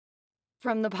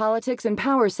From the Politics and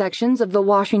Power sections of the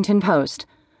Washington Post.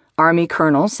 Army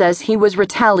Colonel says he was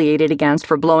retaliated against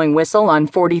for blowing whistle on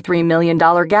 $43 million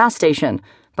gas station,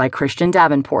 by Christian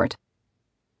Davenport.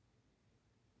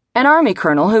 An Army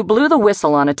colonel who blew the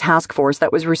whistle on a task force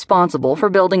that was responsible for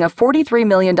building a $43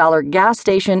 million gas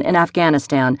station in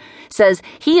Afghanistan says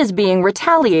he is being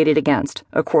retaliated against,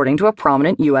 according to a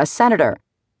prominent U.S. senator.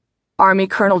 Army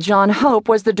Colonel John Hope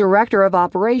was the director of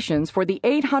operations for the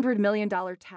 $800 million task